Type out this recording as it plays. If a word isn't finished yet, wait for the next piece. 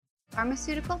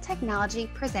Pharmaceutical Technology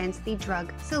presents the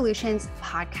Drug Solutions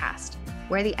podcast,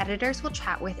 where the editors will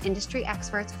chat with industry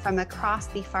experts from across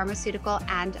the pharmaceutical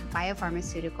and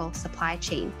biopharmaceutical supply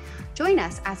chain. Join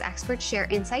us as experts share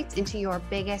insights into your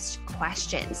biggest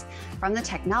questions, from the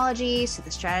technologies to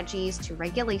the strategies to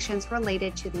regulations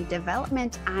related to the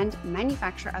development and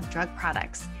manufacture of drug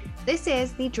products. This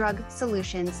is the Drug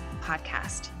Solutions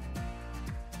podcast.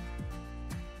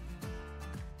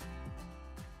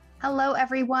 Hello,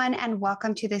 everyone, and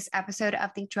welcome to this episode of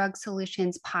the Drug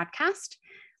Solutions podcast.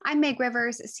 I'm Meg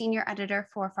Rivers, Senior Editor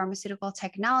for Pharmaceutical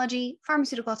Technology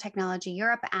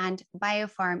Europe, and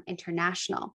Biopharm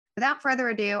International. Without further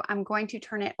ado, I'm going to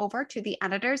turn it over to the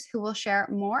editors who will share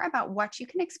more about what you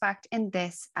can expect in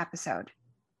this episode.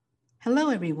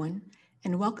 Hello, everyone,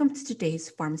 and welcome to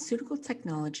today's Pharmaceutical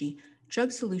Technology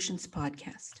Drug Solutions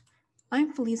podcast.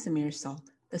 I'm Feliza Mirsal,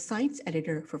 the Science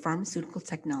Editor for Pharmaceutical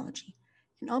Technology,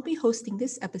 and I'll be hosting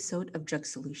this episode of Drug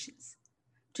Solutions.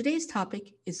 Today's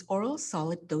topic is oral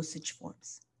solid dosage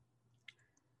forms.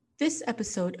 This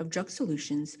episode of Drug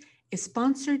Solutions is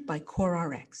sponsored by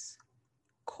CoreRx.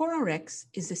 CoreRx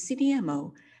is a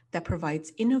CDMO that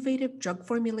provides innovative drug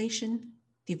formulation,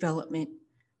 development,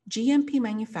 GMP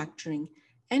manufacturing,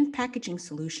 and packaging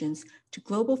solutions to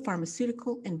global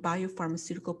pharmaceutical and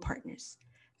biopharmaceutical partners,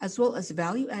 as well as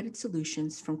value-added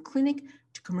solutions from clinic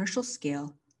to commercial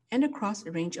scale and across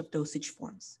a range of dosage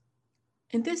forms.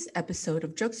 In this episode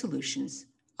of Drug Solutions,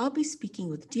 I'll be speaking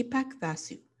with Deepak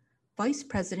Vasu, Vice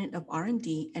President of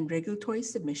R&D and Regulatory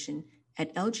Submission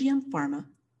at LGM Pharma,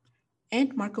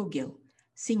 and Marco Gill,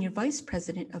 Senior Vice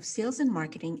President of Sales and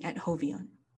Marketing at Hovion.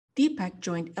 Deepak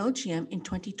joined LGM in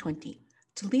 2020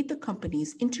 to lead the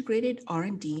company's integrated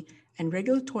R&D and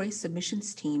regulatory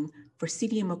submissions team for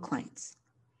CDMO clients.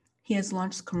 He has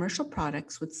launched commercial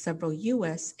products with several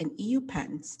US and EU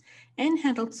patents and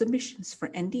handled submissions for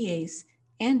NDAs,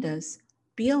 ANDAs,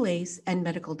 BLAs, and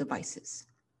medical devices.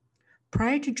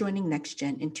 Prior to joining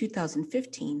NextGen in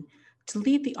 2015 to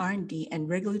lead the R&D and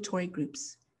regulatory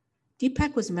groups,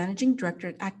 Deepak was Managing Director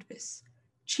at Actavis,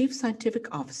 Chief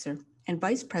Scientific Officer and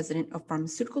Vice President of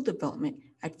Pharmaceutical Development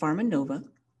at PharmaNova,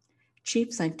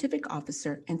 Chief Scientific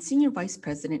Officer and Senior Vice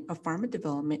President of Pharma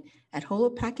Development at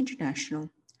Holopac International,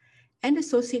 and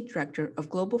Associate Director of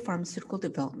Global Pharmaceutical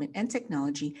Development and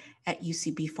Technology at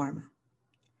UCB Pharma.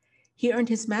 He earned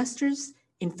his master's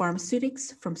in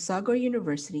pharmaceutics from Sagar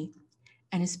University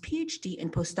and his PhD in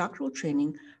postdoctoral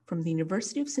training from the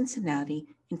University of Cincinnati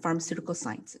in pharmaceutical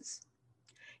sciences.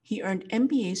 He earned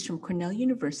MBAs from Cornell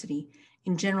University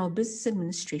in General Business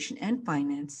Administration and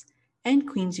Finance and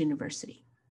Queen's University.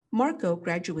 Marco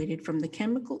graduated from the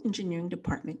Chemical Engineering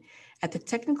Department at the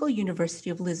Technical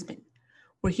University of Lisbon,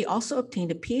 where he also obtained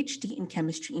a PhD in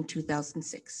chemistry in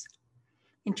 2006.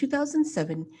 In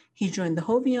 2007, he joined the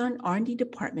Hovion R&D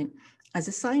department as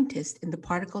a scientist in the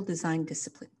particle design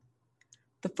discipline.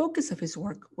 The focus of his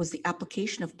work was the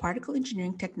application of particle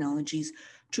engineering technologies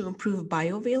to improve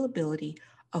bioavailability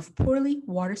of poorly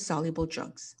water-soluble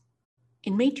drugs.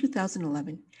 In May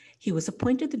 2011, he was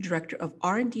appointed the Director of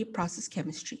R&D Process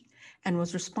Chemistry and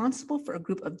was responsible for a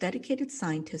group of dedicated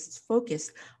scientists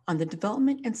focused on the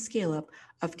development and scale-up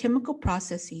of chemical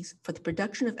processes for the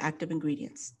production of active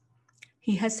ingredients.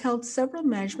 He has held several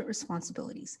management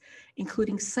responsibilities,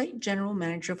 including Site General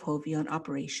Manager of Hovion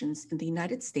Operations in the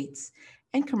United States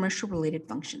and commercial-related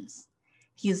functions.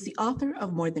 He is the author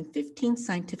of more than 15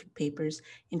 scientific papers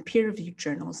in peer-reviewed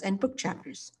journals and book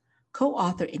chapters,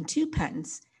 co-author in 2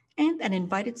 patents, and an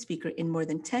invited speaker in more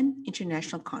than 10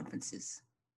 international conferences.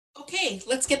 Okay,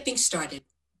 let's get things started.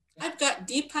 I've got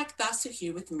Deepak Vasu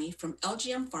here with me from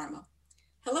LGM Pharma.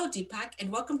 Hello, Deepak, and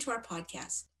welcome to our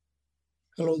podcast.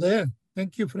 Hello there.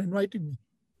 Thank you for inviting me.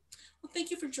 Well,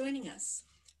 thank you for joining us.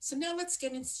 So now let's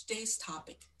get into today's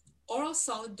topic, oral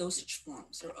solid dosage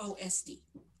forms, or OSD.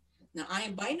 Now, I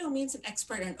am by no means an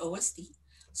expert on OSD,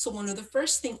 so one of the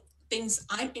first things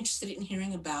I'm interested in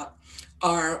hearing about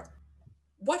are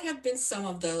what have been some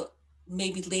of the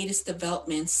maybe latest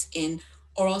developments in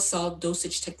oral solid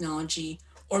dosage technology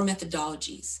or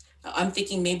methodologies. I'm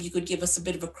thinking maybe you could give us a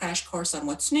bit of a crash course on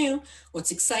what's new,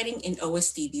 what's exciting in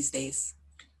OSD these days.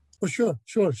 Oh, sure.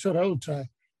 I will try.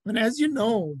 And as you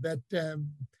know, that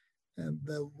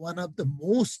one of the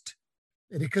most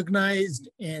recognized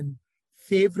and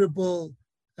favorable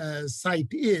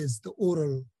site is the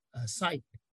oral site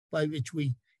by which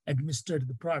we administered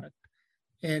the product.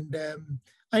 And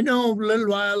I know a little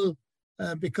while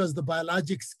because the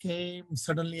biologics came,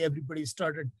 suddenly everybody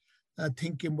started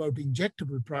thinking about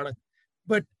injectable product.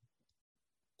 But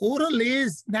oral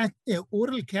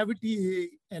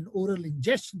cavity and oral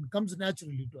ingestion comes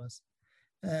naturally to us.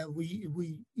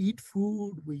 We eat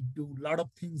food, we do a lot of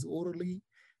things orally,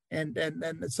 and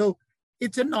so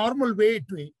it's a normal way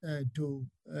to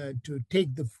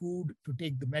take the food, to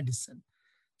take the medicine.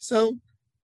 So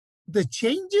the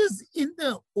changes in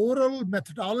the oral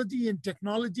methodology and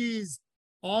technologies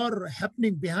are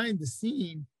happening behind the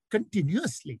scene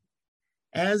continuously.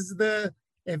 As the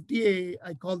FDA,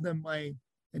 I call them my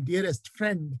dearest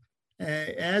friend,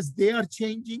 as they are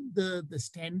changing the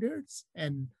standards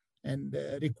and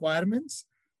requirements,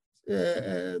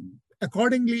 uh,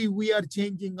 accordingly, we are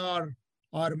changing our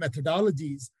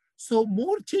methodologies. So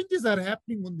more changes are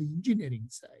happening on the engineering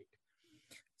side.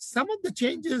 Some of the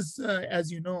changes,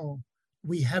 as you know,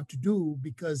 we have to do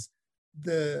because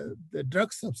the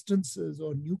drug substances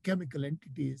or new chemical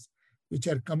entities which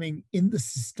are coming in the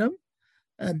system,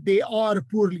 and they are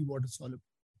poorly water soluble.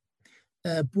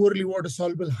 Poorly water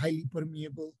soluble, highly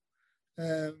permeable.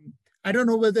 I don't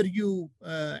know whether you,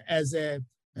 as a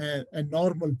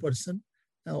normal person,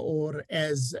 or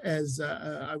as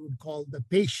I would call the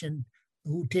patient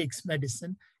who takes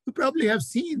medicine, you probably have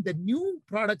seen that new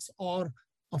products are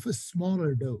of a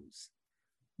smaller dose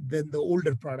than the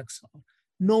older products are.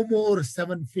 No more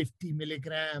 750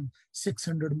 milligram,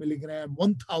 600 milligram,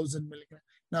 1000 milligram.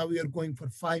 Now we are going for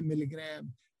 5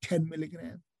 milligram, 10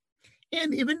 milligram,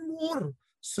 and even more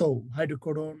so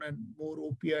hydrocodone and more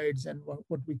opioids and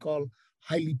what we call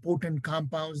highly potent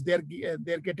compounds. They're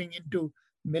getting into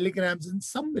milligrams and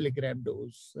some milligram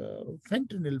dose,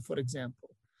 fentanyl, for example.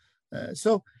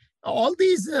 So all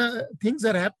these things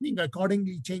are happening.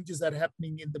 Accordingly, changes are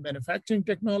happening in the manufacturing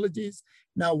technologies.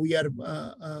 Now we are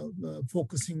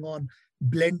focusing on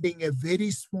blending a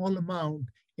very small amount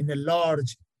in a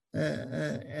large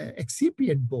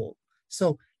excipient bowl.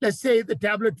 So let's say the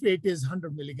tablet weight is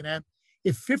 100 milligram.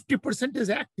 If 50% is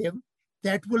active,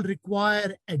 that will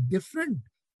require a different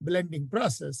blending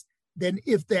process than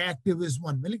if the active is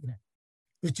 1 milligram,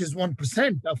 which is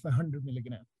 1% of 100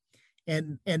 milligram.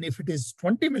 And if it is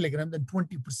 20 milligram, then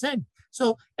 20%.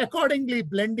 So accordingly,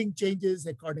 blending changes.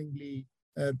 Accordingly,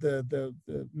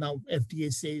 now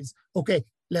FDA says, okay,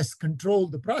 let's control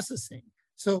the processing.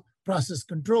 So process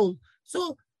control.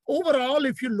 So overall,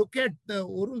 if you look at the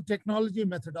oral technology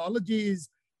methodologies,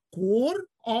 core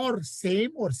are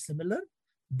same or similar,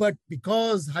 but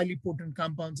because highly potent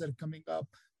compounds are coming up,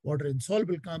 water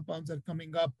insoluble compounds are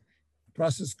coming up,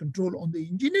 process control on the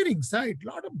engineering side, a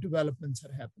lot of developments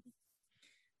are happening.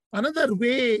 Another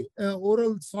way,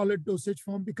 oral solid dosage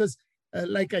form, because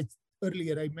like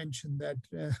earlier I mentioned that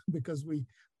because we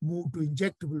moved to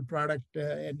injectable product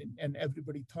and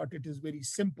everybody thought it is very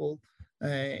simple,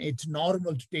 it's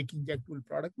normal to take injectable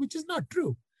product, which is not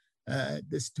true.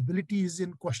 The stability is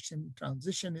in question,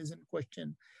 transition is in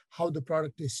question, how the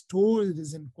product is stored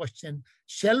is in question,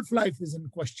 shelf life is in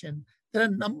question. There are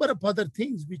a number of other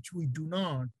things which we do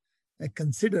not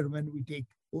consider when we take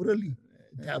orally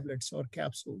tablets or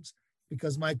capsules,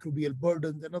 because microbial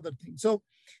burdens and other things. So,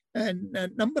 and a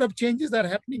number of changes are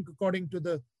happening according to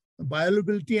the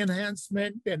bioavailability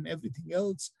enhancement and everything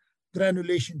else.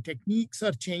 Granulation techniques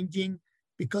are changing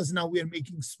because now we are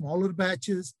making smaller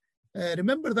batches.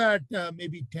 Remember that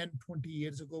maybe 10, 20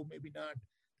 years ago, maybe not,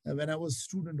 when I was a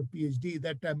student of PhD,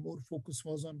 that time more focus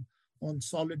was on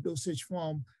solid dosage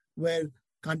form, where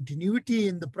continuity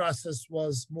in the process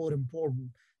was more important,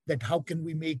 that how can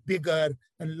we make bigger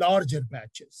and larger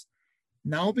batches.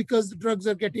 Now, because the drugs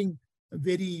are getting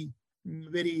very,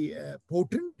 very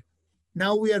potent,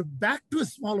 now we are back to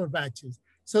smaller batches.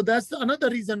 So that's another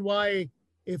reason why,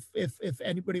 if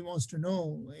anybody wants to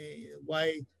know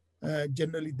why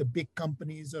generally the big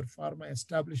companies or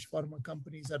established pharma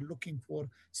companies are looking for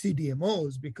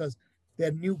CDMOs, because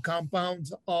their new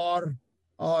compounds are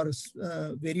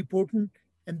very potent,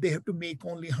 and they have to make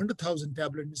only 100,000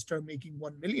 tablets instead of making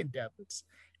 1 million tablets.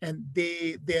 And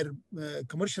their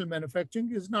commercial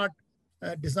manufacturing is not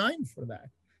designed for that.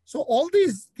 So all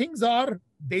these things are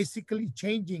basically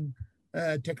changing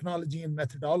technology and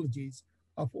methodologies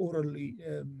of orally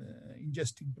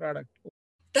ingesting product.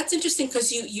 That's interesting,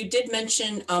 because you did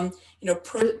mention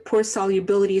poor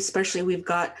solubility, especially we've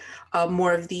got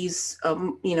more of these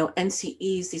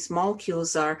NCEs, these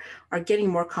molecules are getting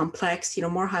more complex,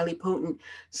 more highly potent.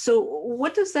 So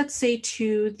what does that say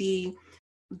to the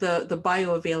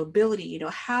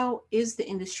bioavailability? How is the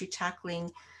industry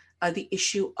tackling the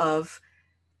issue of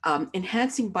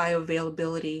enhancing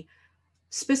bioavailability,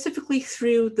 specifically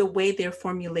through the way they're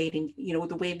formulating,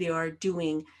 the way they are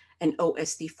doing an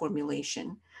OSD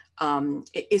formulation?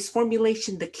 Is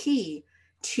formulation the key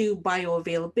to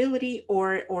bioavailability,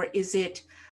 or is it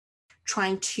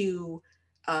trying to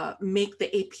make the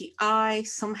API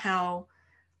somehow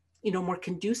more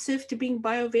conducive to being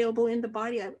bioavailable in the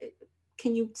body?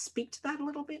 Can you speak to that a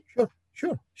little bit?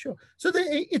 Sure. So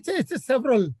it's a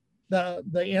several.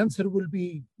 The answer will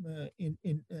be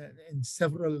in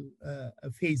several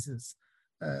phases,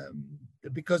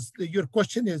 because your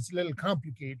question is a little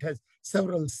complicated. It has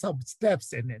several sub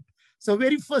steps in it. So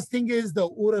very first thing is the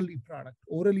orally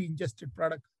ingested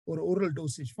product or oral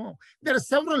dosage form. There are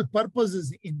several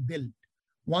purposes in build.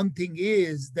 One thing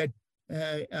is that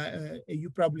you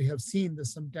probably have seen that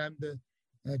sometimes the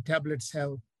tablets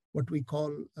have what we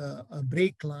call a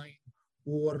break line,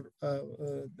 or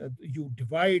you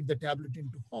divide the tablet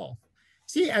into half.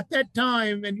 See, at that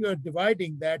time, when you are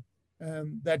dividing that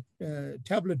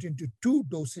tablet into two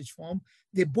dosage form,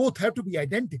 they both have to be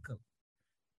identical.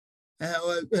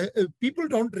 People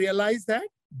don't realize that,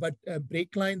 but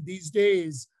break line these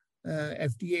days,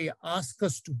 FDA asks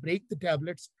us to break the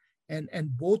tablets,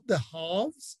 and both the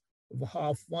halves,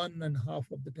 half one and half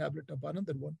of the tablet of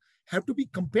another one, have to be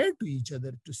compared to each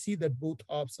other to see that both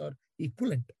halves are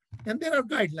equivalent. And there are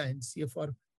guidelines.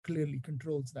 CFR clearly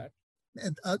controls that.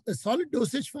 And a solid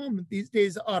dosage form these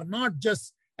days are not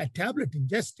just a tablet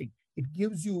ingesting. It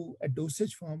gives you a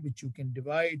dosage form which you can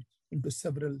divide into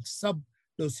several sub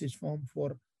dosage form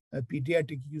for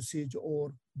pediatric usage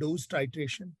or dose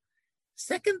titration.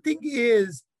 Second thing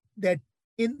is that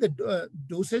in the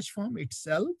dosage form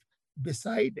itself,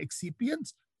 beside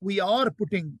excipients, we are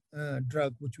putting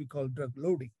drug, which we call drug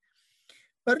loading.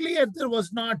 Earlier, there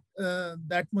was not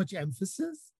that much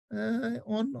emphasis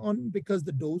on because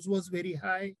the dose was very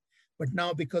high. But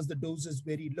now, because the dose is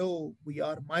very low, we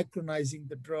are micronizing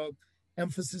the drug.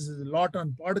 Emphasis is a lot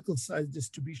on particle size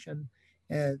distribution.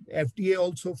 FDA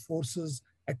also forces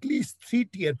at least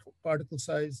 3-tier particle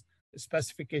size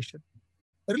specification.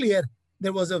 Earlier,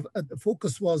 there was the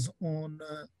focus was on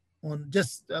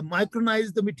just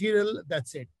micronize the material,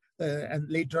 that's it. And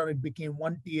later on it became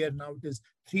 1-tier, now it is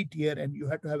 3-tier, and you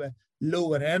have to have a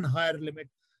lower and higher limit.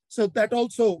 So that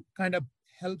also kind of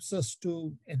helps us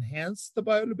to enhance the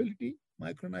bioavailability,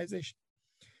 micronization.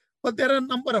 But there are a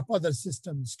number of other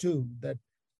systems too that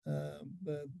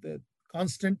the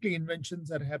constantly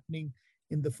inventions are happening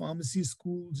in the pharmacy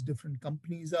schools. Different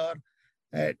companies are.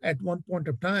 At one point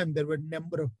of time, there were a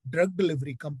number of drug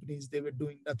delivery companies. They were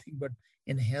doing nothing but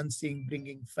enhancing,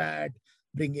 bringing fat,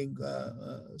 bringing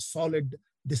solid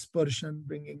dispersion,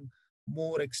 bringing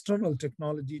more external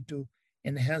technology to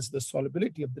enhance the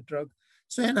solubility of the drug.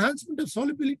 So enhancement of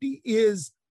solubility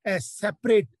is a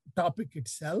separate topic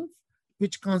itself,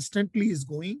 which constantly is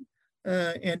going,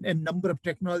 and a number of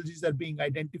technologies are being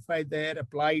identified there,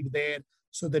 applied there,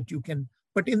 so that you can,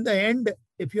 but in the end,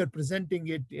 if you're presenting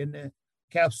it in a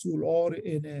capsule or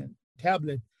in a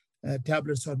tablet,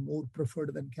 tablets are more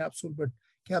preferred than capsule, but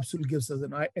capsule gives us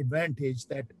an advantage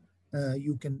that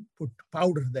you can put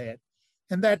powder there,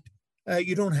 and that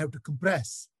you don't have to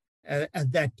compress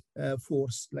at that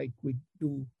force like we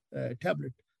do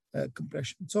tablet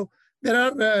compression. So there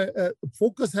are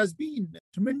focus has been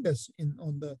tremendous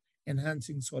on the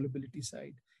enhancing solubility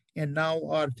side, and now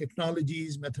our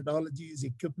technologies, methodologies,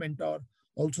 equipment are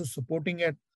also supporting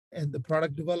it, and the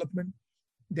product development.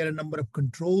 There are a number of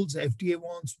controls FDA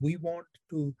wants, we want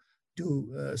to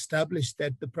establish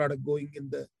that the product going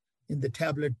in the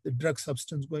tablet, the drug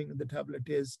substance going in the tablet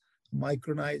is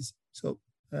micronized. So,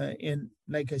 and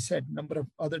like I said, a number of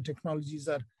other technologies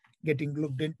are getting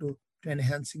looked into to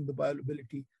enhancing the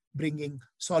bioavailability, bringing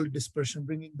solid dispersion,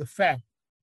 bringing the fat,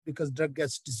 because drug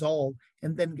gets dissolved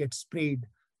and then gets sprayed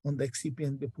on the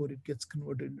excipient before it gets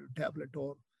converted into a tablet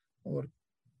or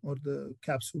the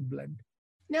capsule blend.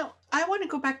 Now, I want to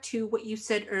go back to what you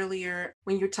said earlier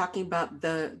when you're talking about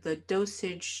the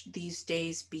dosage these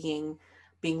days being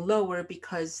lower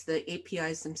because the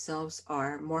APIs themselves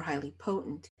are more highly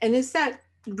potent. And is that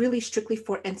really strictly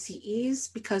for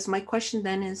NCEs? Because my question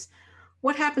then is,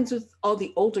 what happens with all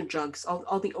the older drugs,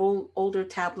 all the older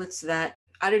tablets that,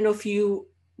 I don't know if you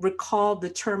recall the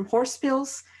term horse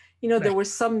pills. Right. There were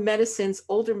some medicines,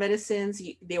 older medicines,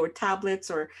 they were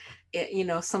tablets or,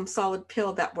 some solid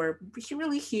pill that were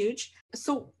really huge.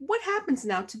 So what happens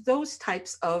now to those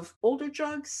types of older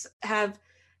drugs? Have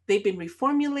they been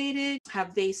reformulated?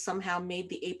 Have they somehow made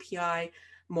the API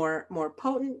more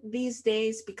potent these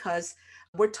days? Because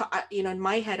in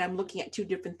my head, I'm looking at two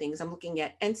different things. I'm looking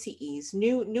at NCEs,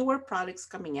 newer products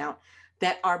coming out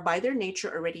that are by their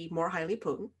nature already more highly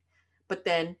potent. But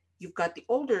then you've got the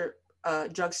older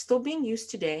drugs still being used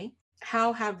today.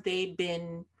 How have they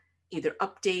been either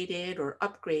updated or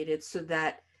upgraded so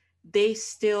that they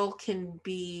still can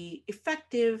be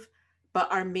effective,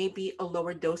 but are maybe a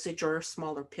lower dosage or a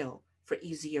smaller pill for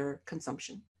easier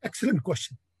consumption? Excellent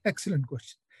question.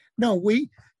 Now, we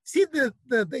See,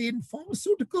 in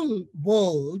pharmaceutical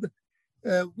world,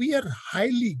 we are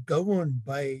highly governed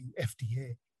by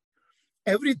FDA.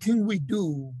 Everything we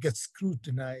do gets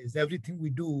scrutinized. Everything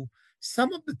we do,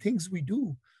 some of the things we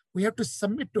do, we have to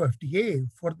submit to FDA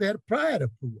for their prior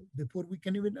approval before we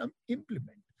can even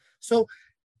implement. So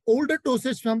older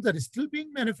dosage forms that are still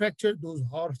being manufactured, those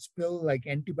horse pill like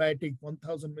antibiotic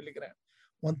 1000 milligram,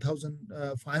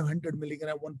 1500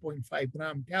 milligram, 1.5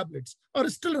 gram tablets are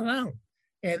still around,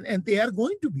 and they are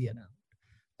going to be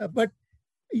around. But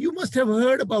you must have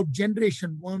heard about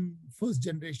generation one, first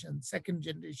generation, second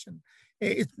generation.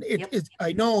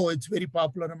 I know it's very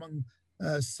popular among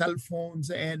cell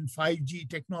phones and 5G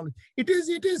technology. It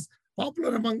is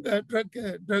popular among drug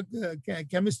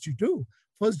chemistry too.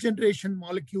 First generation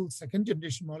molecule, second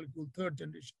generation molecule, third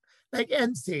generation, like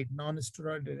NSAID,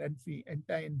 non-steroidal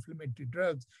anti-inflammatory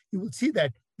drugs. You will see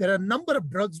that there are a number of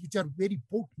drugs which are very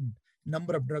potent.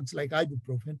 Number of drugs like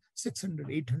ibuprofen, 600,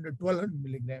 800, 1200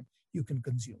 milligram you can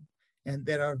consume. And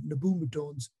there are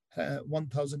nabumetones,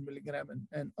 1000 milligram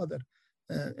and other.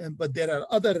 But there are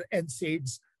other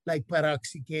NSAIDs like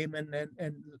piroxicam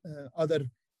and other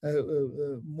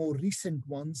more recent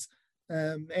ones.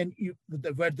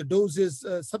 Where the dose is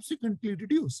subsequently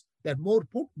reduced, they're more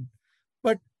potent.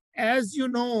 But as you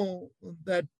know,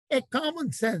 that a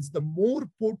common sense, the more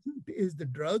potent is the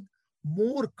drug,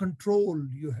 more control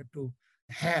you have to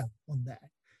have on that.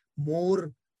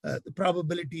 More the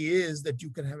probability is that you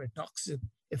can have a toxic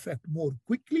effect more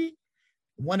quickly.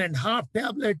 1.5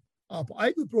 tablet of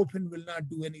ibuprofen will not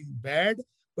do anything bad,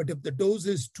 but if the dose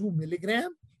is 2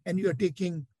 milligram and you are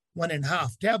taking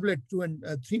 1.5 tablet, 2 and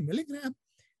 3 milligram,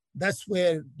 that's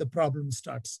where the problem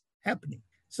starts happening.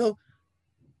 So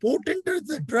potenter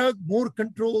the drug, more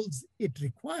controls it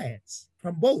requires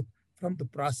from both, from the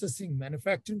processing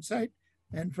manufacturing side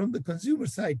and from the consumer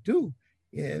side too,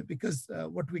 because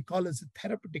what we call as a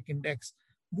therapeutic index,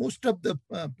 most of the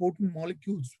potent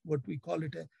molecules, what we call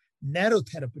it a narrow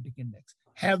therapeutic index,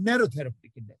 have narrow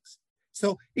therapeutic index.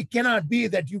 So it cannot be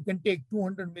that you can take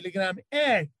 200 milligram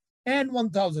and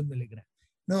 1000 milligram.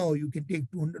 No, you can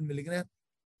take 200 milligram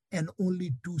and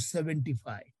only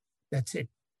 275. That's it.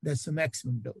 That's the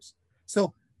maximum dose.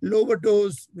 So lower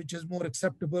dose, which is more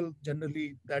acceptable,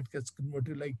 generally that gets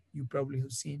converted, like you probably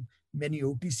have seen many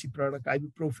OTC product,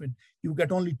 ibuprofen, you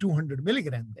get only 200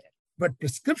 milligram there. But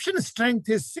prescription strength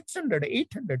is 600,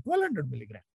 800, 1200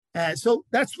 milligram. So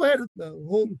that's where the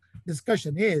whole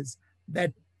discussion is,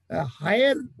 that a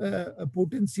higher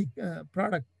potency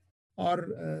product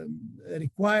are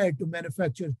required to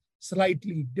manufacture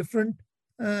slightly different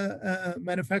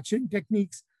manufacturing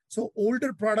techniques. So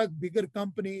older product, bigger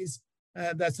companies,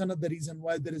 that's another reason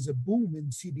why there is a boom in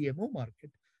CDMO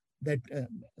market, that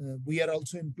we are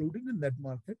also included in that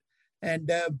market.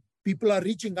 And people are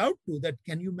reaching out to that,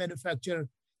 can you manufacture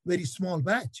very small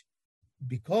batch?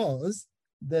 Because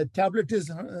the tablet is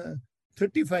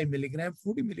 35 milligram,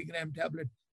 40 milligram tablet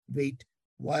weight,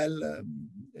 while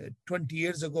 20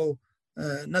 years ago,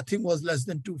 nothing was less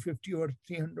than 250 or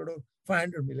 300 or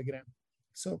 500 milligram.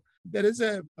 So there is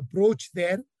an approach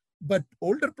there, but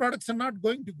older products are not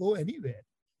going to go anywhere.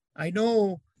 I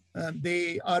know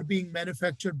they are being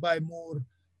manufactured by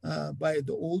the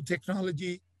old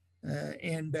technology,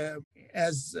 and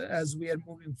as we are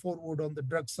moving forward on the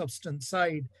drug substance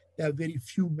side, there are very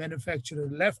few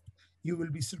manufacturers left. You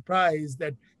will be surprised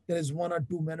that there is 1 or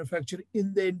 2 manufacturers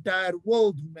in the entire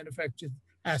world who manufacture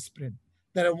aspirin.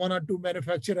 There are 1 or 2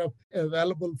 manufacturers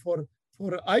available for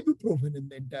ibuprofen in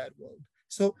the entire world.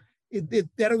 So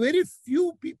there are very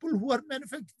few people who are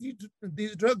manufacturing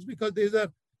these drugs, because these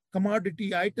are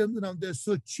commodity items. Now they're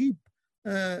so cheap.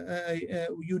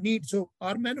 So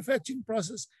our manufacturing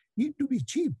process need to be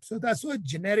cheap. So that's why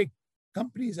generic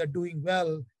companies are doing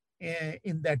well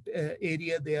in that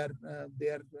area. They are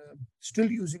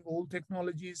still using old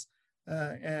technologies,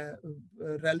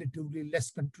 relatively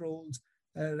less controls,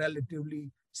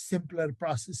 relatively simpler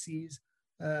processes,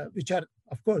 which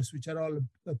are all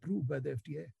approved by the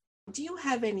FDA. Do you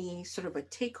have any sort of a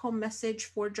take-home message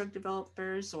for drug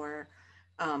developers, or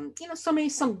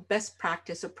some best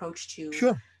practice approach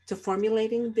to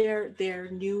formulating their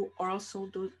new oral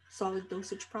solid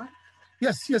dosage product?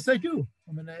 Yes, I do.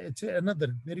 I mean, it's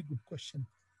another very good question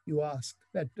you ask.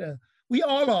 That we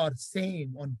all are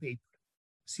same on paper.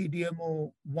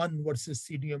 CDMO 1 versus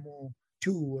CDMO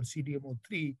 2 or CDMO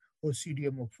 3 or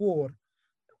CDMO 4,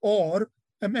 or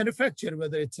a manufacturer,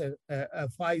 whether it's a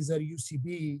Pfizer,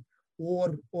 UCB,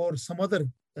 or some other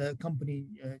company,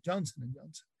 Johnson &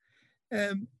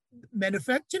 Johnson.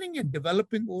 Manufacturing and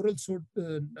developing oral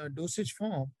dosage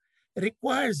form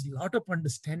requires a lot of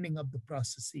understanding of the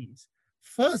processes.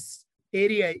 First,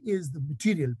 area is the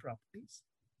material properties.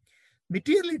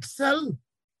 Material itself,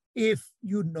 if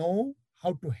you know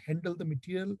how to handle the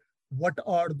material, what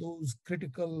are those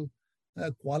critical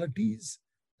qualities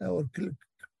or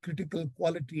critical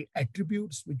quality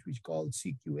attributes, which we call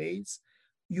CQAs,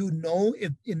 you know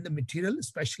if in the material,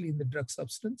 especially in the drug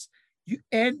substance,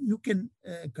 and you can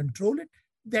control it,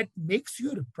 that makes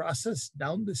your process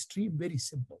down the stream very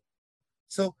simple.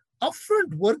 So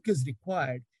upfront work is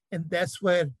required, and that's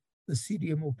where the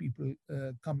CDMO people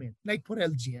come in. Like for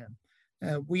LGM,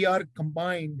 we are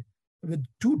combined with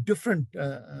two different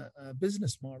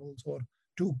business models or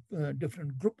two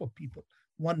different group of people.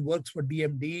 One works for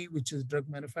DMD, which is drug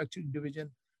manufacturing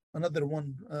division. Another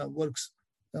one works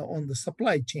on the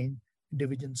supply chain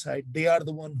division side. They are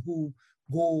the one who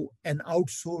go and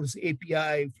outsource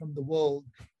API from the world,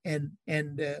 and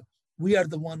we are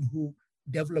the one who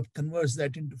develop, converts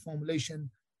that into formulation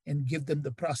and give them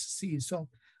the processes. So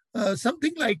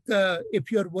something like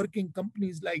if you're working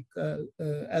companies like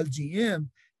LGM,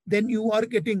 then you are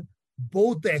getting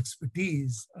both the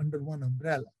expertise under one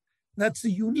umbrella. That's a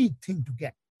unique thing to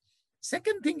get.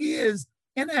 Second thing is,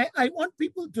 and I want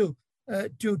people to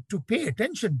pay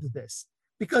attention to this,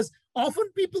 because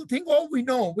often people think, oh, we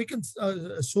know we can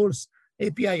source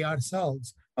API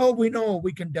ourselves. Oh, we know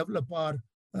we can develop our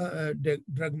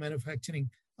drug manufacturing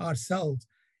ourselves.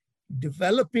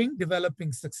 Developing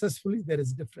successfully, there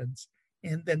is difference.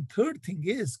 And then third thing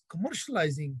is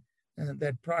commercializing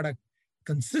that product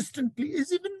consistently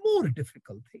is even more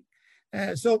difficult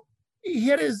thing. So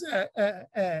here is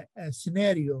a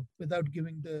scenario without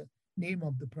giving the name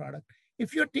of the product.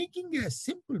 If you're taking a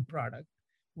simple product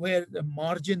where the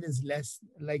margin is less,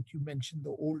 like you mentioned, the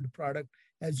old product,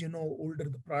 as you know, older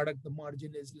the product, the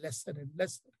margin is lesser and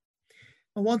lesser.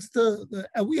 And once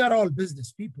we are all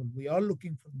business people, we are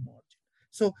looking for the margin.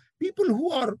 So people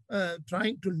who are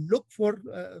trying to look for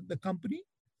the company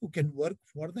who can work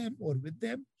for them or with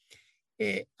them,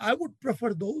 I would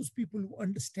prefer those people who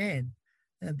understand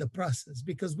the process,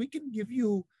 because we can give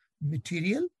you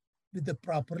material with the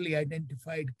properly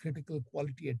identified critical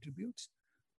quality attributes.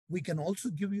 We can also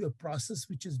give you a process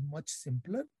which is much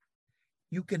simpler.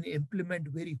 You can implement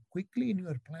very quickly in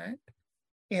your plant.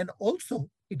 And also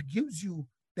it gives you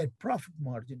that profit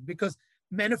margin, because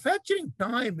manufacturing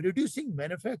time, reducing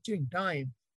manufacturing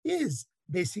time is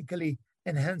basically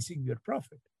enhancing your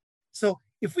profit. So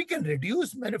if we can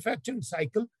reduce manufacturing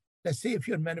cycle, let's say if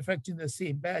you're manufacturing the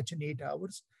same batch in 8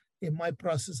 hours, if my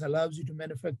process allows you to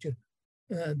manufacture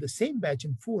the same batch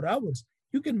in 4 hours,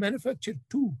 you can manufacture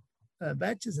 2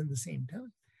 batches in the same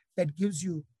time. That gives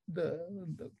you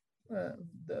the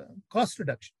cost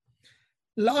reduction.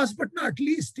 Last but not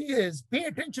least is pay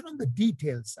attention on the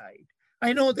detail side.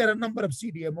 I know there are a number of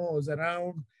CDMOs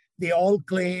around. They all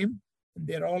claim, and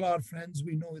they're all our friends.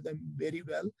 We know them very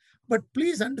well. But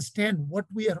please understand what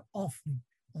we are offering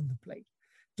on the plate.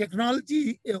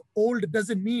 Technology old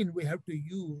doesn't mean we have to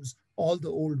use all the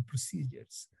old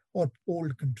procedures or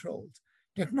old controls.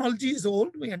 Technology is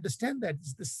old. We understand that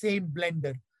it's the same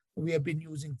blender we have been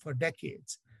using for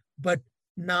decades. But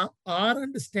now our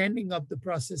understanding of the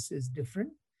process is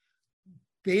different.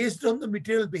 Based on the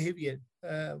material behavior,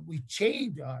 we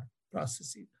change our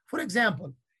processes. For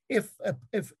example, if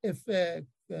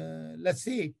let's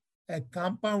say a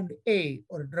compound A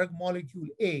or a drug molecule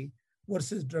A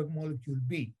versus drug molecule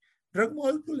B, drug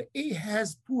molecule A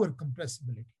has poor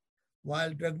compressibility,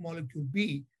 while drug molecule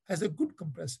B has a good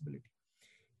compressibility.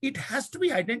 It has to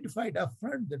be identified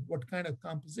upfront that what kind of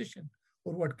composition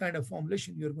or what kind of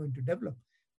formulation you're going to develop.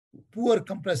 Poor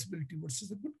compressibility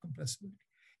versus a good compressibility.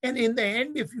 And in the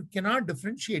end, if you cannot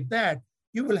differentiate that,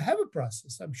 you will have a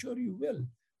process. I'm sure you will.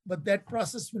 But that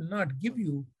process will not give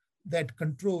you that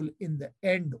control in the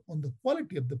end on the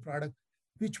quality of the product,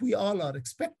 which we all are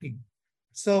expecting.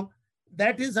 So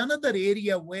that is another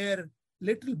area where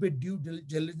little bit due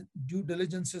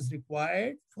diligence is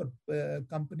required for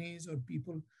companies or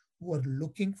people who are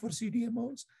looking for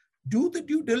CDMOs. Do the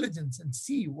due diligence and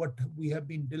see what we have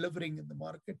been delivering in the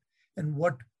market and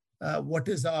what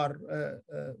is our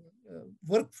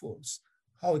workforce,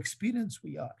 how experienced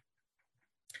we are.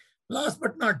 Last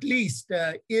but not least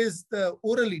is the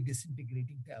orally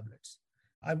disintegrating tablets.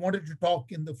 I wanted to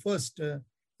talk in the first,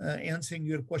 answering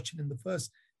your question in the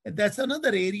first. And that's another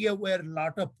area where a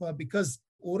lot of, because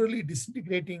orally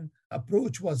disintegrating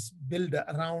approach was built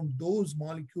around those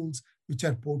molecules which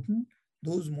are potent,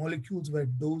 those molecules where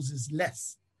dose is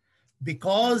less.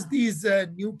 Because these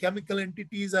new chemical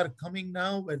entities are coming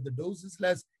now where the dose is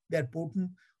less, they're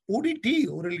potent. ODT,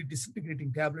 orally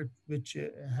disintegrating tablet, which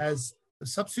has a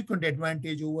subsequent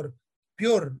advantage over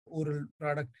pure oral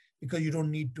product because you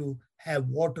don't need to have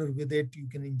water with it. You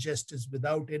can ingest this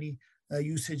without any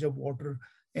usage of water.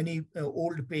 Any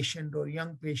old patient or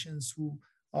young patients who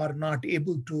are not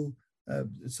able to,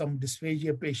 some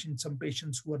dysphagia patients, some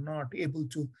patients who are not able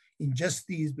to ingest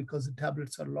these because the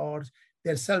tablets are large,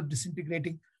 they're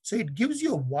self-disintegrating. So it gives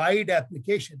you a wide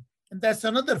application. And that's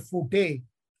another forte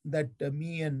that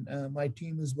me and my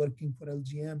team is working for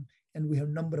LGM. And we have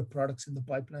a number of products in the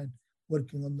pipeline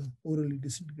working on the orally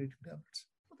disintegrating tablets.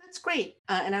 Well, that's great.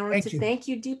 And I wanted Thank to you. thank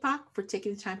you, Deepak, for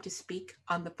taking the time to speak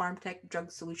on the PharmTech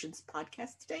Drug Solutions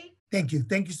podcast today. Thank you.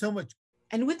 Thank you so much.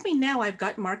 And with me now, I've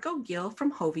got Marco Gill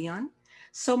from Hovion.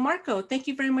 So Marco, thank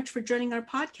you very much for joining our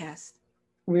podcast.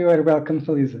 We are welcome,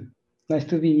 Felisa. Nice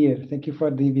to be here. Thank you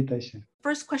for the invitation.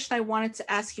 First question I wanted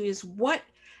to ask you is, what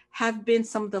have been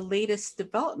some of the latest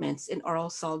developments in oral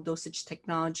solid dosage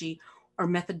technology or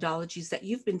methodologies that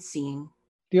you've been seeing?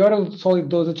 The oral solid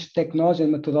dosage technology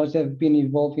and methodology have been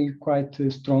evolving quite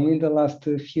strongly in the last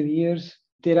few years.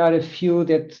 There are a few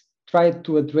that try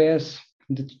to address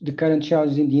the current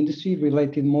challenges in the industry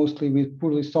related mostly with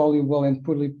poorly soluble and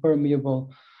poorly permeable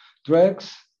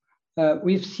drugs.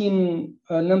 We've seen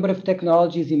a number of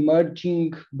technologies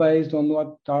emerging based on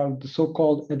what are the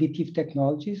so-called additive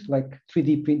technologies, like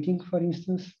 3D printing, for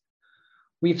instance.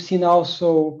 We've seen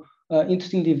also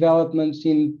interesting developments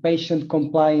in patient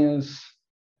compliance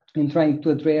and trying to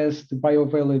address the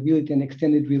bioavailability and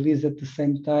extended release at the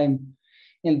same time.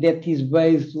 And that is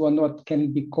based on what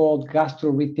can be called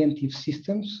gastro-retentive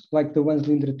systems, like the ones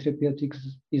Lindra Therapeutics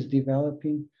is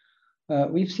developing.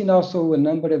 We've seen also a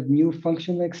number of new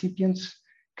functional excipients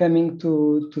coming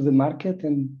to the market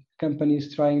and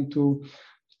companies trying to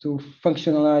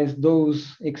functionalize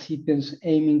those excipients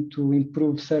aiming to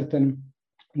improve certain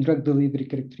drug delivery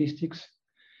characteristics.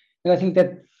 And I think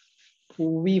that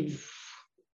we've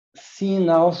seen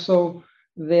also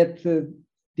that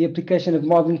the application of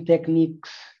modeling techniques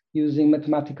using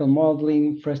mathematical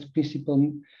modeling, first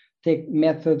principle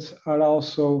methods are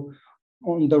also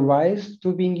on the rise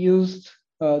to being used.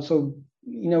 So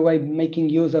in a way, making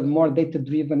use of more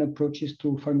data-driven approaches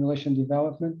to formulation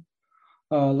development,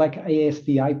 like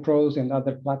ASD iPros and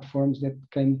other platforms that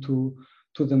came to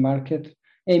the market,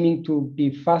 aiming to be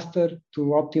faster, to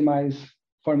optimize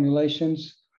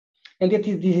formulations. And this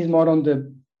is more on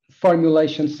the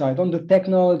formulation side. On the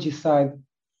technology side,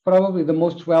 probably the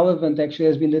most relevant actually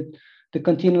has been the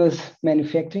continuous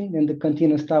manufacturing and the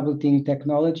continuous tableting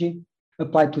technology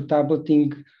applied to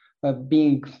tableting,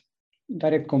 being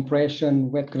direct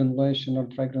compression, wet granulation, or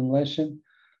dry granulation.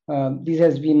 This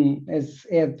has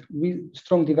had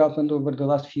strong development over the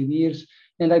last few years,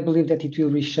 and I believe that it will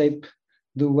reshape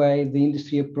the way the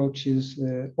industry approaches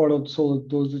oral solid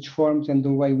dosage forms and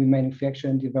the way we manufacture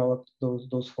and develop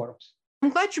those forms. I'm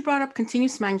glad you brought up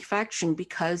continuous manufacturing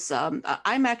because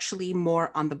I'm actually more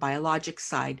on the biologic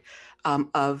side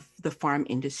of the pharma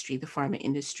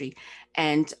industry.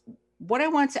 And what I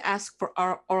want to ask for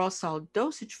our oral solid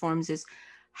dosage forms is,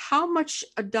 how much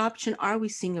adoption are we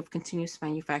seeing of continuous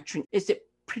manufacturing? Is it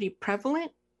pretty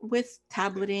prevalent with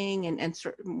tableting and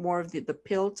more of the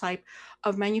pill type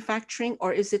of manufacturing,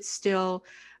 or is it still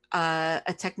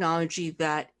a technology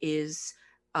that is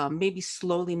maybe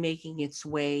slowly making its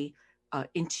way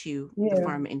into the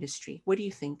pharma industry? What do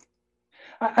you think?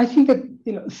 I think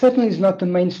that certainly is not the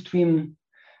mainstream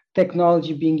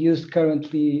technology being used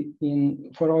currently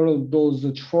for oral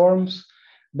dosage forms,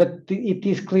 but it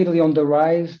is clearly on the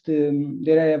rise.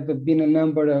 There have been a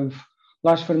number of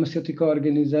large pharmaceutical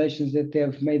organizations that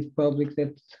have made public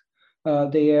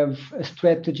that they have a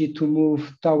strategy to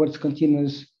move towards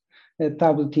continuous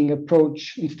tableting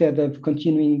approach instead of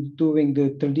continuing doing the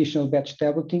traditional batch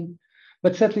tableting.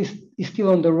 But certainly it's still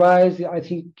on the rise. I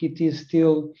think it is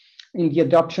still in the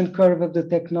adoption curve of the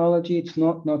technology. It's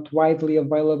not widely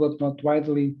available, not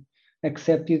widely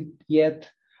accepted yet.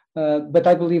 But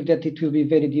I believe that it will be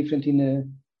very different in a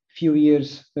few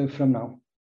years from now.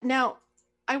 Now,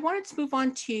 I wanted to move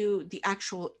on to the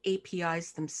actual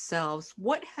APIs themselves.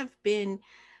 What have been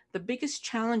the biggest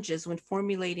challenges when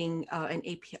formulating an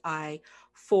API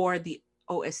for the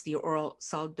OSD, oral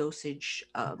solid dosage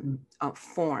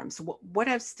forms? What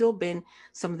have still been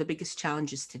some of the biggest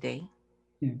challenges today?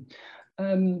 Yeah.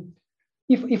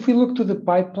 If we look to the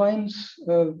pipelines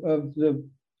of the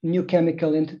new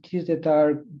chemical entities that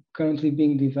are currently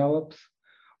being developed,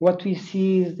 what we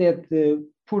see is that the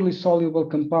poorly soluble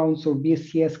compounds, or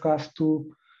BSCS class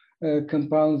 2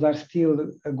 compounds, are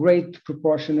still a great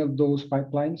proportion of those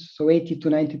pipelines. So 80 to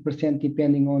 90%,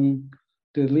 depending on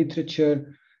the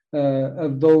literature,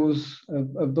 of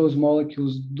those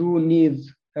molecules do need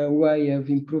a way of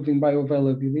improving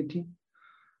bioavailability.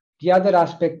 The other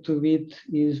aspect to it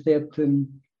is that the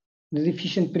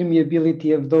deficient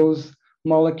permeability of those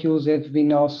molecules has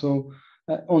been also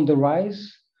on the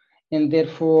rise, and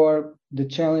therefore the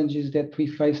challenges that we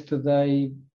face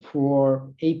today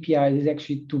for APIs is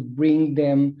actually to bring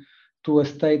them to a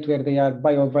state where they are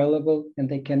bioavailable and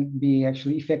they can be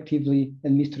actually effectively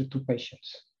administered to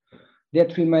patients.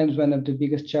 That remains one of the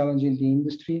biggest challenges in the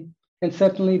industry. And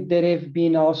certainly there have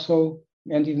been also,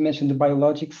 and you've mentioned the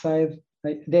biologic side,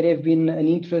 there have been an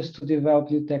interest to develop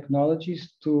new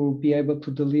technologies to be able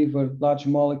to deliver large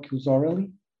molecules orally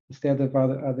instead of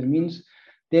other means.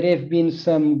 There have been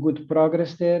some good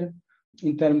progress there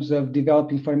in terms of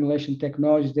developing formulation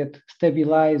technologies that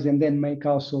stabilize and then make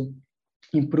also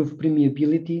improve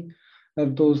permeability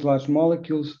of those large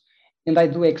molecules. And I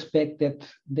do expect that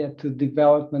the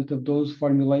development of those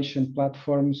formulation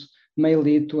platforms may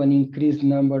lead to an increased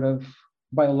number of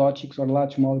biologics or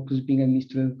large molecules being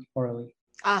administered orally.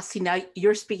 See, now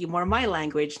you're speaking more my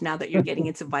language now that you're getting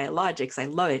into biologics. I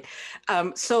love it.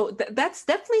 So that's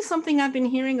definitely something I've been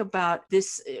hearing about,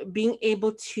 this being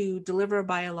able to deliver a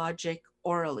biologic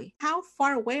orally. How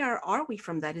far away are we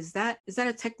from that? Is that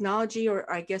a technology,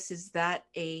 or I guess, is that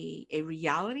a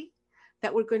reality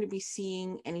that we're going to be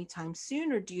seeing anytime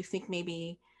soon? Or do you think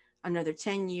maybe another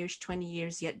 10 years, 20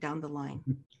 years yet down the line?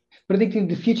 Predicting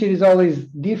the future is always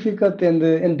difficult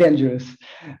and dangerous.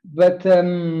 But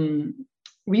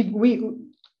we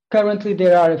currently,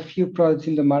 there are a few products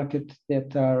in the market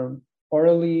that are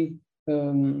oral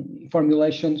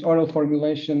formulations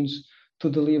to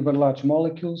deliver large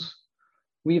molecules.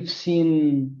 We've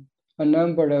seen a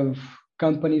number of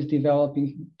companies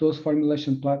developing those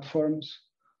formulation platforms.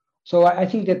 So I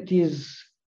think that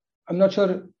I'm not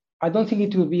sure, I don't think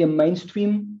it will be a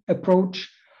mainstream approach,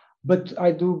 but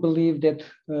I do believe that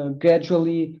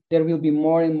gradually there will be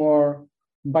more and more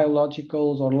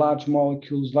biologicals or large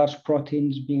molecules, large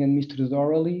proteins being administered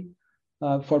orally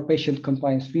for patient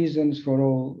compliance reasons, for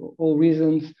all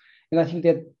reasons. And I think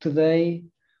that today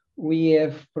we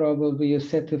have probably a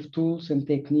set of tools and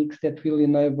techniques that will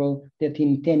enable that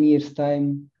in 10 years'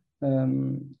 time,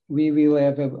 we will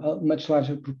have a much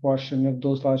larger proportion of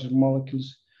those larger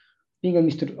molecules being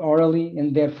administered orally,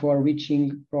 and therefore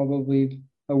reaching probably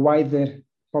a wider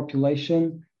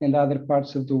population and other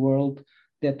parts of the world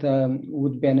that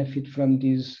would benefit from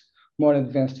these more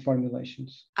advanced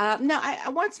formulations. Now, I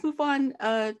want to move on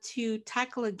to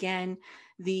tackle again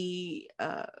the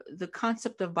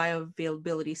concept of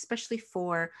bioavailability, especially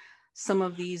for some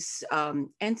of these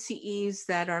NCEs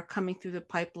that are coming through the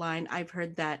pipeline. I've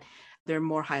heard that they're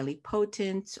more highly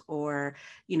potent, or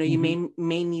you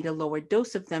may need a lower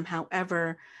dose of them.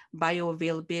 However,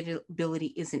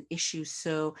 bioavailability is an issue.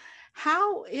 So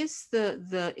how is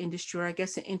the industry, or I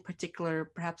guess in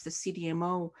particular perhaps the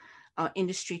CDMO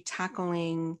industry,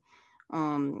 tackling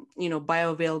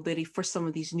bioavailability for some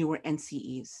of these newer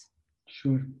NCEs?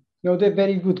 Sure. No, they're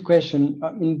very good question.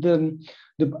 I mean, the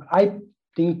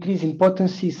increase in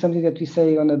potency is something that we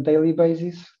say on a daily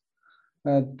basis.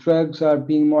 Drugs are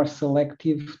being more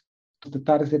selective to the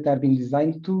targets that are being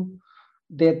designed to.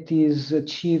 That is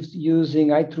achieved using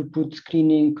high throughput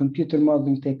screening, computer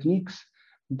modeling techniques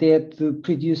that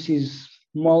produces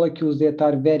molecules that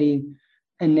are very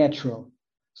unnatural.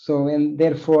 So, and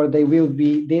therefore they will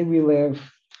have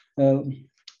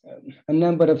a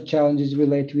number of challenges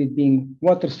related with being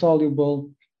water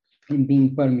soluble and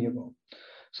being permeable.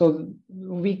 So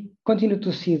we continue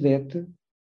to see that.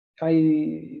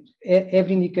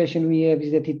 Every indication we have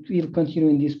is that it will continue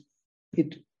in this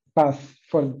path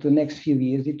for the next few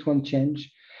years. It won't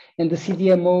change. And the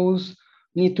CDMOs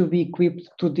need to be equipped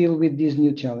to deal with these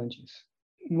new challenges.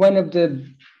 One of the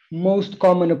most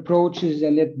common approaches,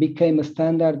 and that became a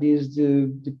standard, is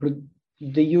the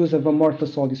use of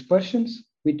amorphous solid dispersions,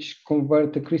 which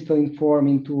convert the crystalline form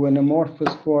into an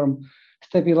amorphous form,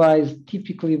 stabilized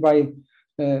typically by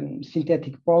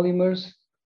synthetic polymers.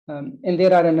 And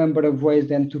there are a number of ways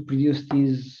then to produce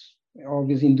these,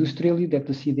 obviously industrially, that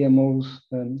the CDMOs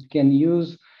can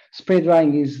use. Spray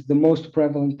drying is the most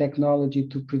prevalent technology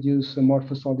to produce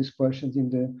amorphous solid dispersions in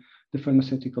the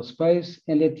pharmaceutical space,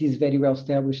 and it is very well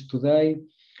established today.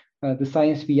 The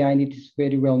science behind it is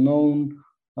very well known,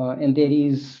 and there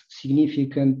is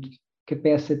significant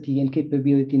capacity and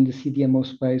capability in the CDMO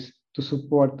space to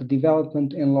support the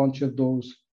development and launch of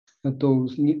those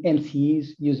new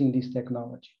NCEs using this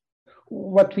technology.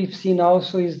 What we've seen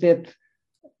also is that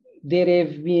there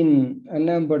have been a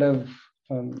number of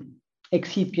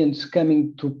excipients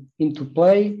coming into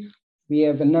play. We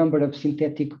have a number of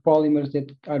synthetic polymers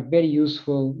that are very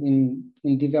useful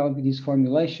in developing these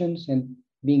formulations and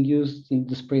being used in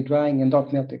the spray drying and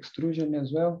hot melt extrusion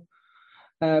as well.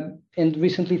 And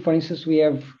recently, for instance, we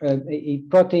have a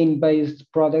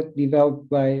protein-based product developed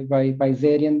by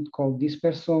Xerian called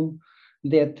Dispersome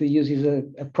that uses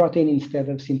a protein instead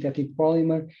of synthetic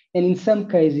polymer. And in some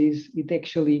cases, it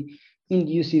actually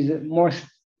induces a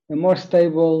more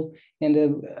stable and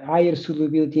a higher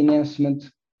solubility enhancement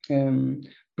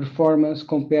performance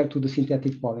compared to the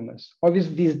synthetic polymers.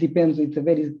 Obviously, this depends, it's a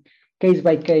very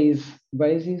case-by-case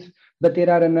basis, but there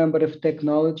are a number of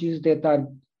technologies that are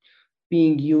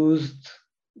being used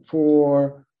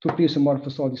to produce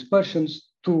amorphous dispersions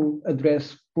to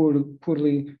address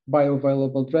poorly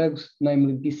bioavailable drugs,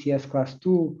 namely BCS class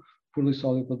 2 poorly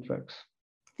soluble drugs.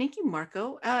 Thank you,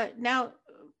 Marco. Now,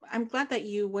 I'm glad that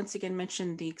you once again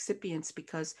mentioned the excipients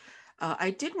because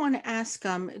I did want to ask,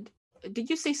 did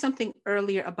you say something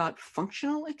earlier about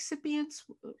functional excipients?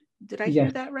 Did I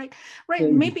hear that right?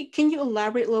 Right. Maybe can you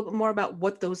elaborate a little bit more about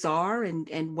what those are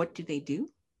and what do they do?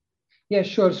 Yeah,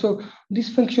 sure. So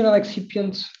these functional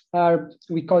excipients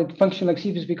we call it functional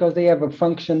excipients because they have a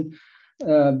function,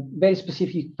 very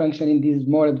specific function in these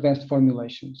more advanced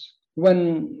formulations.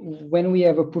 When we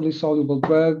have a poorly soluble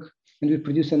drug and we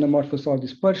produce an amorphous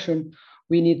dispersion,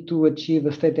 we need to achieve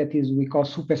a state that we call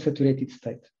supersaturated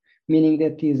state, meaning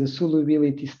that is a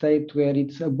solubility state where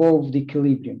it's above the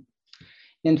equilibrium.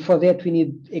 And for that, we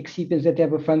need excipients that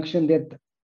have a function that,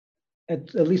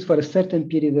 at least for a certain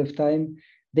period of time,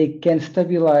 they can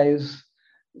stabilize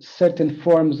certain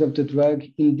forms of the drug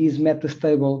in this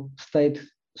metastable state,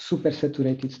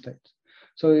 supersaturated state.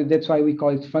 So that's why we call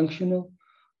it functional.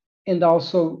 And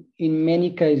also, in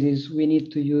many cases, we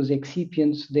need to use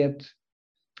excipients that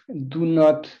do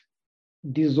not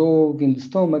dissolve in the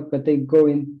stomach, but they go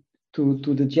into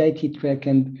the GIT tract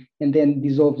and then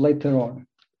dissolve later on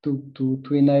to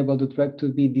enable the drug to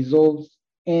be dissolved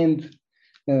and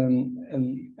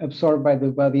absorbed by the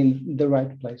body in the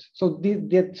right place. So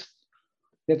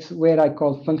that's where I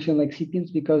call functional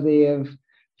excipients because they have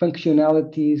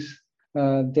functionalities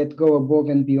that go above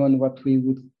and beyond what we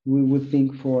would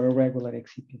think for a regular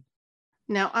excipient.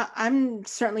 Now, I'm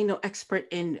certainly no expert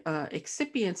in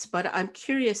excipients, but I'm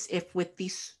curious if with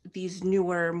these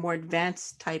newer, more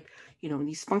advanced type,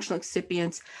 these functional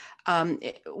excipients,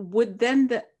 would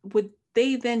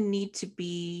they then need to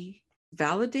be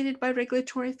validated by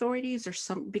regulatory authorities or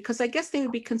because I guess they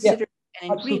would be considered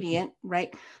an ingredient,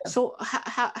 right? Yeah. So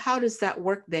how does that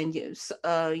work then?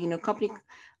 Company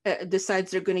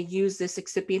decides they're going to use this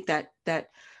excipient that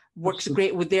works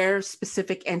great with their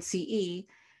specific NCE,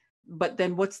 but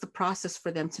then what's the process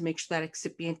for them to make sure that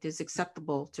excipient is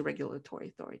acceptable to regulatory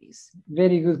authorities?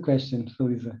 Very good question,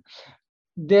 Felisa.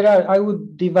 I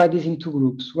would divide this into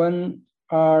groups. One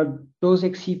are those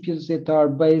excipients that are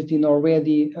based in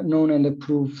already known and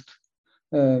approved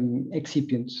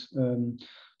excipients.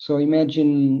 So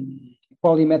imagine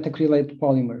polymetacrylate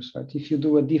polymers, right? If you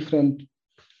do a different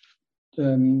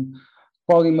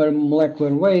polymer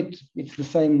molecular weight, it's the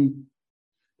same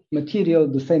material,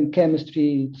 the same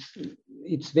chemistry.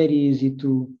 It's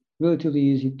relatively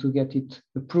easy to get it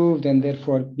approved and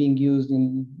therefore being used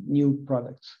in new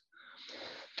products.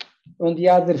 On the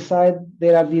other side,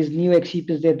 there are these new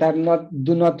excipients that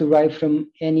do not derive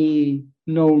from any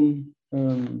known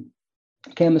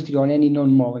chemistry or any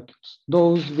known molecules.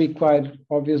 Those require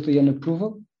obviously an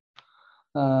approval,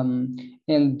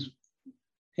 and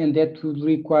that would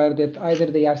require that either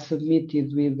they are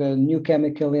submitted with a new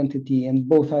chemical entity and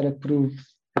both are approved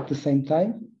at the same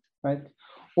time, right?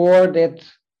 Or that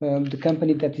the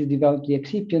company that is developing the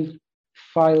excipient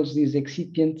files these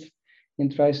excipients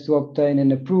and tries to obtain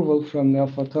an approval from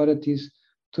health authorities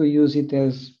to use it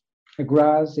as a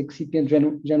GRAS excipient,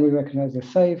 generally recognized as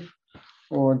safe,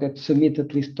 or that submit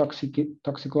at least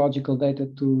toxicological data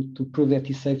to prove that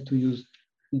it's safe to use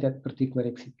that particular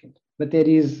excipient. But there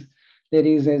is,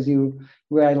 as you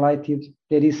highlighted,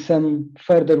 there is some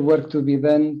further work to be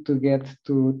done to get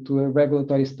to a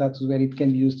regulatory status where it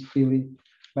can be used freely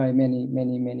by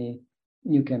many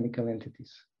new chemical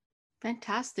entities.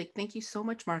 Fantastic. Thank you so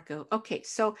much, Marco. Okay,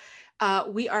 so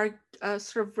we are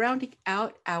sort of rounding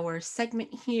out our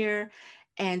segment here.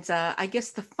 And I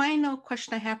guess the final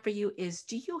question I have for you is,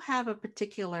 do you have a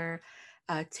particular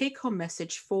take-home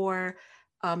message for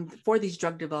these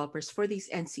drug developers, for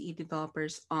these NCE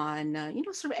developers on,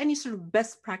 sort of any sort of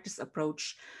best practice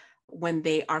approach when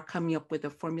they are coming up with a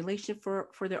formulation for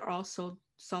their also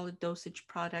solid dosage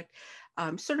product?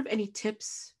 Sort of any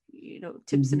tips,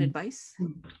 tips and advice?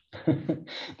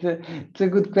 It's a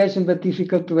good question, but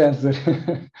difficult to answer.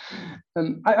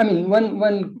 I mean,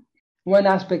 one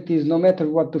aspect is no matter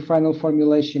what the final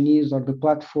formulation is or the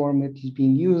platform that is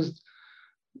being used,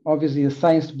 obviously a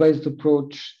science-based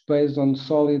approach based on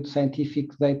solid scientific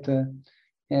data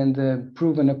and a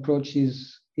proven approach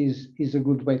is a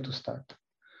good way to start.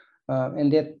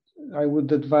 And that I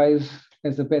would advise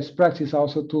as a best practice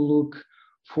also to look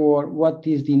for what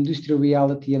is the industrial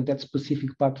reality of that specific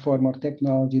platform or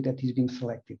technology that is being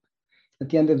selected. At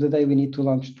the end of the day, we need to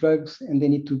launch drugs and they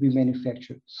need to be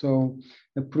manufactured. So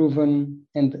a proven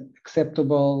and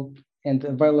acceptable and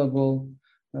available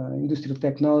industrial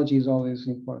technology is always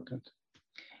important.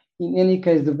 In any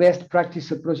case, the best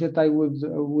practice approach that I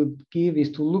would give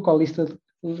is to look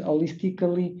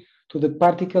holistically to the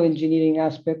particle engineering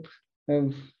aspect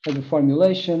of the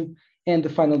formulation and the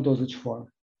final dosage form.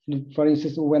 For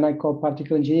instance, when I call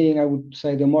particle engineering, I would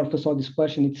say the amorphous solid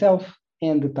dispersion itself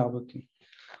and the tableting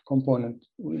component.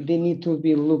 They need to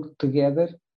be looked together.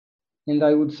 And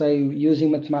I would say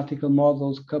using mathematical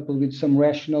models coupled with some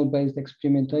rational-based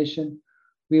experimentation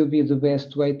will be the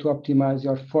best way to optimize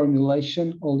your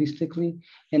formulation holistically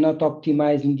and not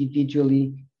optimize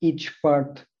individually each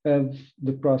part of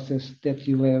the process that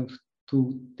you have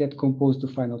that compose the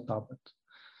final tablet.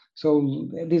 So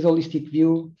this holistic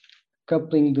view,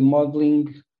 coupling the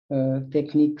modeling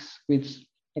techniques with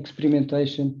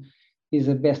experimentation is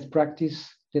a best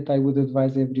practice that I would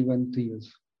advise everyone to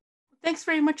use. Thanks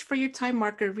very much for your time,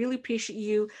 Mark. I really appreciate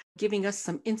you giving us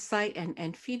some insight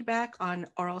and feedback on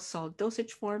oral solid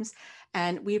dosage forms,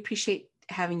 and we appreciate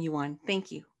having you on.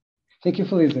 Thank you. Thank you,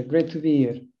 Felisa. Great to be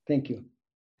here. Thank you.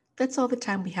 That's all the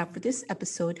time we have for this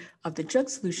episode of the Drug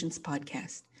Solutions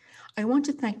Podcast. I want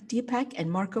to thank Deepak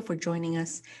and Marco for joining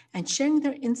us and sharing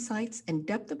their insights and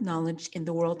depth of knowledge in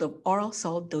the world of oral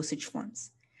solid dosage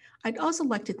forms. I'd also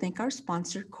like to thank our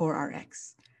sponsor,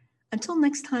 CoreRx. Until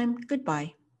next time,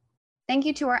 goodbye. Thank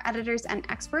you to our editors and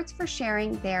experts for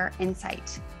sharing their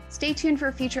insight. Stay tuned for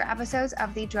future episodes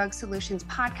of the Drug Solutions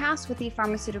Podcast with the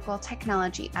Pharmaceutical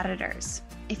Technology editors.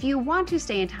 If you want to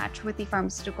stay in touch with the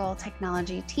Pharmaceutical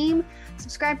Technology team,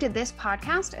 subscribe to this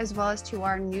podcast as well as to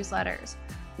our newsletters.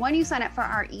 When you sign up for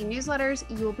our e-newsletters,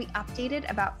 you will be updated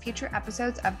about future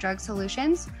episodes of Drug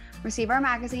Solutions, receive our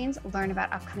magazines, learn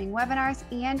about upcoming webinars,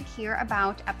 and hear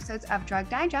about episodes of Drug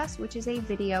Digest, which is a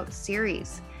video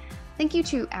series. Thank you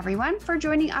to everyone for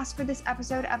joining us for this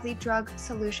episode of the Drug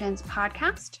Solutions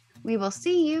Podcast. We will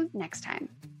see you next time.